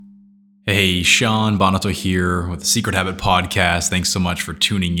Hey, Sean Bonato here with the Secret Habit Podcast. Thanks so much for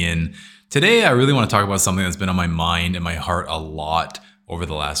tuning in. Today, I really want to talk about something that's been on my mind and my heart a lot over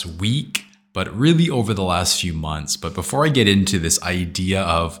the last week, but really over the last few months. But before I get into this idea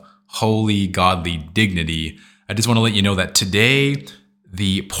of holy, godly dignity, I just want to let you know that today,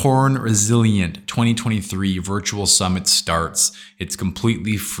 the Porn Resilient 2023 Virtual Summit starts. It's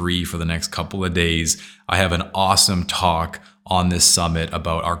completely free for the next couple of days. I have an awesome talk on this summit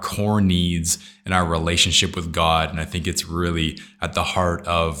about our core needs and our relationship with God. And I think it's really at the heart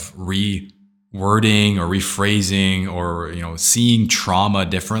of rewording or rephrasing or, seeing trauma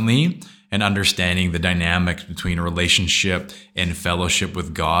differently and understanding the dynamic between relationship and fellowship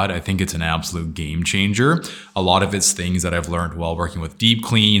with God. I think it's an absolute game changer. A lot of it's things that I've learned while working with Deep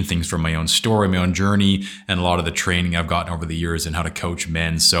Clean, things from my own story, my own journey, and a lot of the training I've gotten over the years in how to coach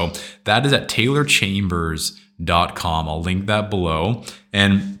men. So that is at taylorchambers.com. I'll link that below.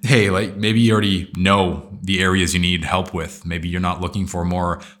 And hey, maybe you already know the areas you need help with. Maybe you're not looking for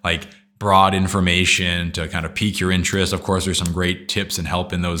more broad information to kind of pique your interest. Of course, there's some great tips and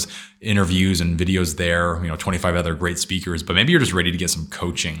help in those interviews and videos there, 25 other great speakers, but maybe you're just ready to get some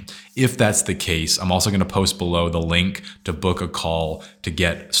coaching. If that's the case, I'm also going to post below the link to book a call to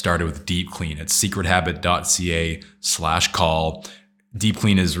get started with Deep Clean. It's secrethabit.ca/call. Deep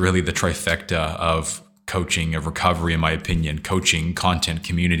Clean is really the trifecta of coaching, of recovery, in my opinion, coaching, content,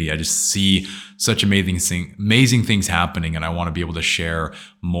 community. I just see such amazing things happening, and I want to be able to share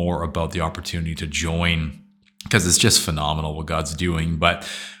more about the opportunity to join because it's just phenomenal what God's doing. But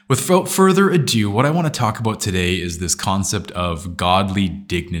without further ado, what I want to talk about today is this concept of godly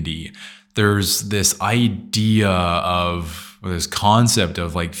dignity. There's this this concept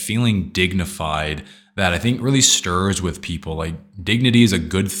of feeling dignified that I think really stirs with people. Dignity is a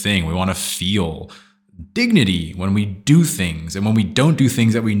good thing. We want to feel dignity when we do things and when we don't do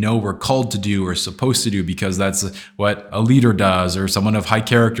things that we know we're called to do or supposed to do because that's what a leader does or someone of high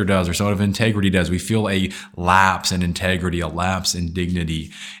character does or someone of integrity does. We feel a lapse in integrity, a lapse in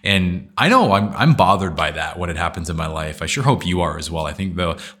dignity. And I know I'm bothered by that when it happens in my life. I sure hope you are as well. I think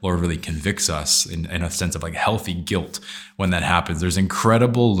the Lord really convicts us in a sense of healthy guilt when that happens. There's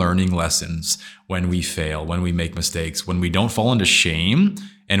incredible learning lessons when we fail, when we make mistakes, when we don't fall into shame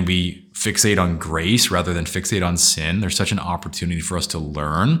and we fixate on grace rather than fixate on sin. There's such an opportunity for us to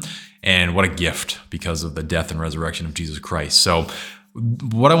learn. And what a gift because of the death and resurrection of Jesus Christ. So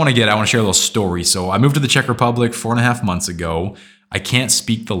what I want to share a little story. So I moved to the Czech Republic 4.5 months ago. I can't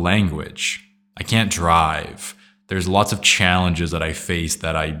speak the language. I can't drive. There's lots of challenges that I face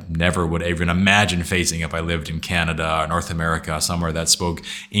that I never would even imagine facing if I lived in Canada, North America, somewhere that spoke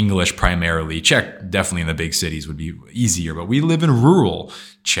English primarily. Czech, definitely in the big cities would be easier, but we live in rural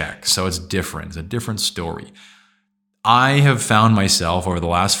Czech, so it's different. It's a different story. I have found myself over the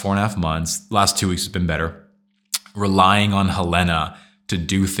last 4.5 months, last 2 weeks has been better, relying on Helena to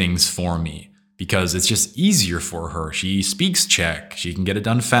do things for me because it's just easier for her. She speaks Czech. She can get it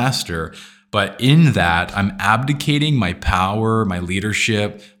done faster. But in that, I'm abdicating my power, my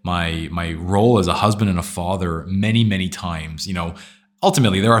leadership, my role as a husband and a father many, many times.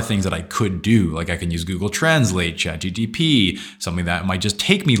 Ultimately, there are things that I could do. I can use Google Translate, ChatGPT, something that might just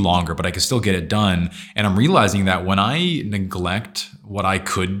take me longer, but I can still get it done. And I'm realizing that when I neglect what I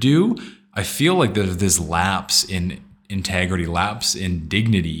could do, I feel like there's this lapse in integrity, lapse in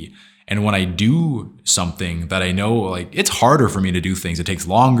dignity. And when I do something that I know, it's harder for me to do things. It takes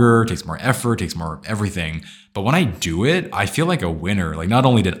longer, it takes more effort, it takes more everything. But when I do it, I feel like a winner. Not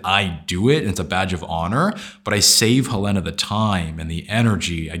only did I do it, and it's a badge of honor, but I save Helena the time and the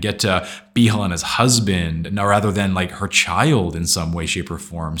energy. I get to be Helena's husband rather than her child in some way, shape, or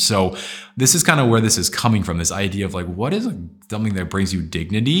form. So this is kind of where this is coming from, this idea of what is something that brings you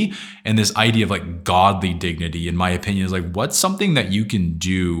dignity? And this idea of godly dignity, in my opinion, is what's something that you can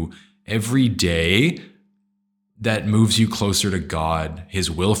do every day that moves you closer to God,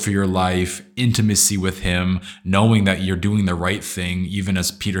 His will for your life, intimacy with Him, knowing that you're doing the right thing. Even as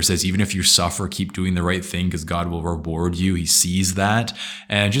Peter says, even if you suffer, keep doing the right thing because God will reward you. He sees that.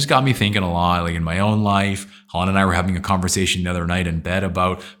 And it just got me thinking a lot, in my own life. Helen and I were having a conversation the other night in bed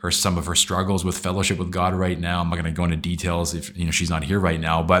about some of her struggles with fellowship with God right now. I'm not going to go into details if she's not here right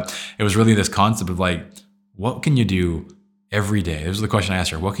now, but it was really this concept of what can you do every day? This was the question I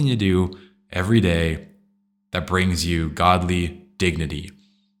asked her. What can you do every day that brings you godly dignity?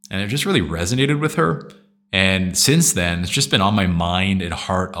 And it just really resonated with her. And since then, it's just been on my mind and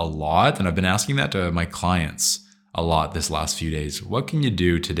heart a lot. And I've been asking that to my clients a lot this last few days. What can you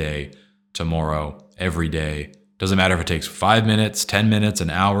do today, tomorrow, every day? Doesn't matter if it takes 5 minutes, 10 minutes, an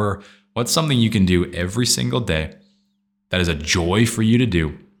hour. What's something you can do every single day that is a joy for you to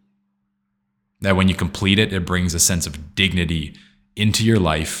do That when you complete it, it brings a sense of dignity into your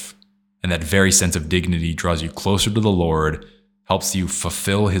life. And that very sense of dignity draws you closer to the Lord, helps you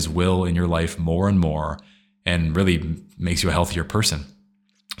fulfill his will in your life more and more, and really makes you a healthier person.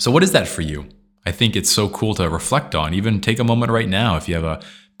 So what is that for you? I think it's so cool to reflect on. Even take a moment right now, if you have a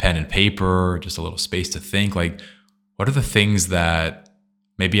pen and paper, just a little space to think, like, what are the things that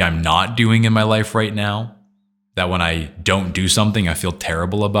maybe I'm not doing in my life right now? That when I don't do something, I feel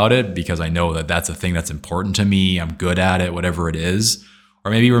terrible about it because I know that that's a thing that's important to me. I'm good at it, whatever it is.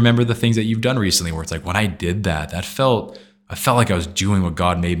 Or maybe remember the things that you've done recently where it's like, when I did that, I felt like I was doing what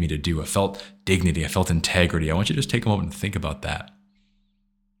God made me to do. I felt dignity. I felt integrity. I want you to just take a moment to think about that.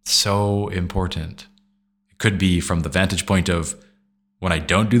 So important. It could be from the vantage point of when I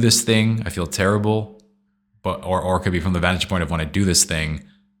don't do this thing, I feel terrible. Or it could be from the vantage point of when I do this thing,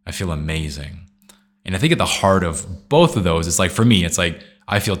 I feel amazing. And I think at the heart of both of those, it's like, for me, it's like,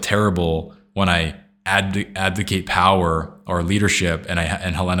 I feel terrible when I advocate power or leadership, and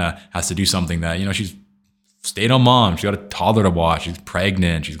Helena has to do something that, she's stay-at-home mom, she got a toddler to watch, she's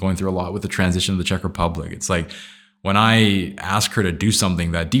pregnant, she's going through a lot with the transition to the Czech Republic. It's like, when I ask her to do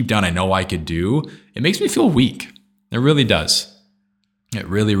something that deep down I know I could do, it makes me feel weak. It really does. It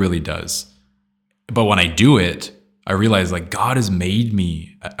really, really does. But when I do it, I realize, like, God has made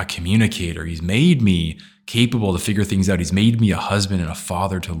me a communicator. He's made me capable to figure things out. He's made me a husband and a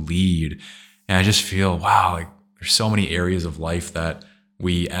father to lead. And I just feel, wow, like, there's so many areas of life that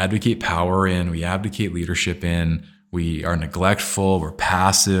we advocate power in, we advocate leadership in, we are neglectful, we're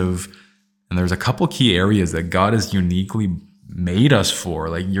passive. And there's a couple key areas that God has uniquely made us for,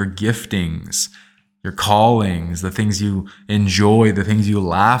 like your giftings, your callings, the things you enjoy, the things you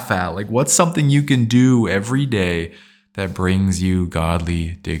laugh at. Like, what's something you can do every day that brings you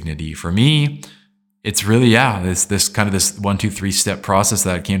godly dignity? For me, it's really, this kind of this 1, 2, 3 step process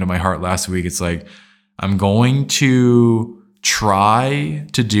that came to my heart last week. It's like, I'm going to try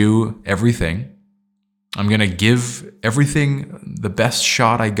to do everything. I'm going to give everything the best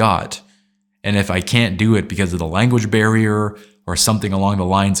shot I got. And if I can't do it because of the language barrier or something along the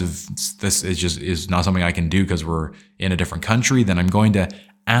lines of this is not something I can do because we're in a different country, then I'm going to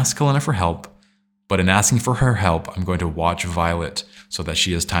ask Helena for help. But in asking for her help, I'm going to watch Violet so that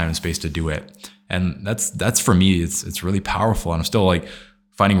she has time and space to do it. And that's for me, it's really powerful. And I'm still like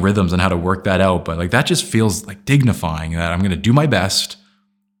finding rhythms on how to work that out. But like, that just feels like dignifying, that I'm going to do my best.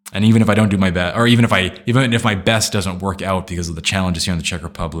 And even if I don't do my best, or even if my best doesn't work out because of the challenges here in the Czech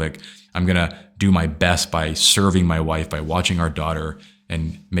Republic, I'm going to do my best by serving my wife, by watching our daughter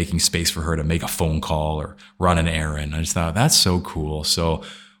and making space for her to make a phone call or run an errand. I just thought, that's so cool. So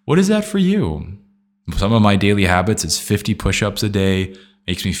what is that for you? Some of my daily habits is 50 push-ups a day,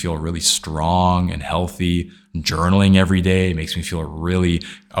 makes me feel really strong and healthy. Journaling every day makes me feel really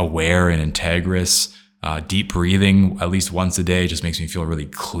aware and integrous. Deep breathing at least once a day just makes me feel really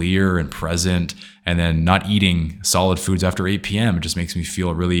clear and present. And then not eating solid foods after 8 p.m. It just makes me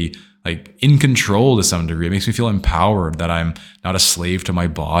feel really like in control to some degree. It makes me feel empowered, that I'm not a slave to my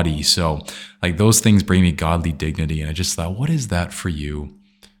body. So like, those things bring me godly dignity. And I just thought, what is that for you?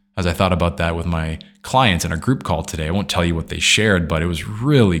 As I thought about that with my clients in a group call today, I won't tell you what they shared, but it was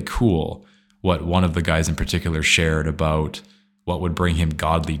really cool what one of the guys in particular shared about what would bring him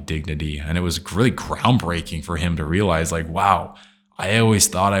godly dignity. And it was really groundbreaking for him to realize, like, wow, I always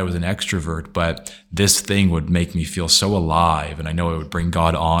thought I was an extrovert, but this thing would make me feel so alive. And I know it would bring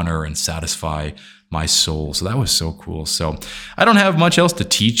God honor and satisfy my soul. So that was so cool. So I don't have much else to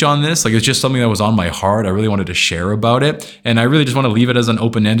teach on this. Like, it's just something that was on my heart. I really wanted to share about it. And I really just want to leave it as an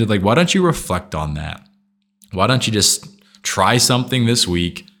open-ended, like, why don't you reflect on that? Why don't you just try something this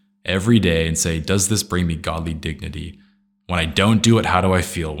week every day and say, does this bring me godly dignity? When I don't do it, how do I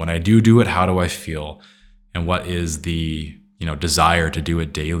feel? When I do it, how do I feel? And what is the, desire to do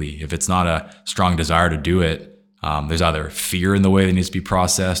it daily? If it's not a strong desire to do it, there's either fear in the way that needs to be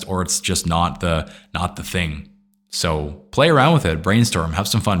processed, or it's just not the thing. So play around with it, brainstorm, have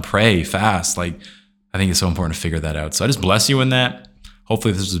some fun, pray, fast. Like, I think it's so important to figure that out. So I just bless you in that.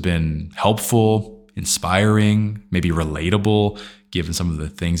 Hopefully this has been helpful, inspiring, maybe relatable, given some of the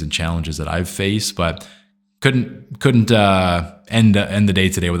things and challenges that I've faced, but couldn't end the day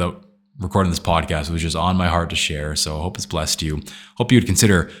today without recording this podcast. It was just on my heart to share. So I hope it's blessed you. Hope you would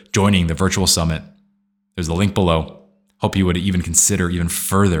consider joining the virtual summit. There's the link below. Hope you would even consider even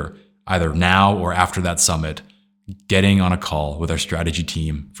further, either now or after that summit, getting on a call with our strategy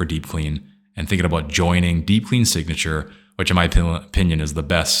team for Deep Clean and thinking about joining Deep Clean Signature, which in my opinion is the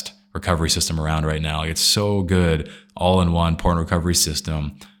best recovery system around right now. It's so good, all-in-one porn recovery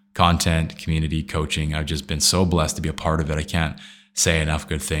system, content, community, coaching. I've just been so blessed to be a part of it. I can't say enough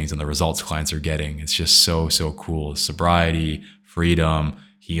good things and the results clients are getting. It's just so, so cool. Sobriety, freedom,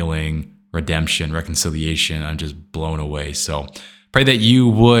 healing, redemption, reconciliation. I'm just blown away. So pray that you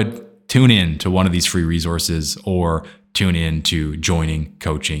would tune in to one of these free resources or tune in to joining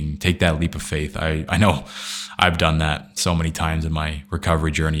coaching. Take that leap of faith. I know I've done that so many times in my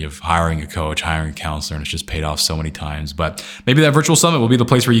recovery journey of hiring a coach, hiring a counselor, and it's just paid off so many times. But maybe that virtual summit will be the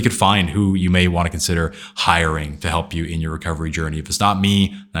place where you could find who you may want to consider hiring to help you in your recovery journey. If it's not me,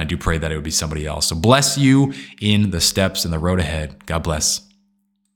 then I do pray that it would be somebody else. So bless you in the steps and the road ahead. God bless.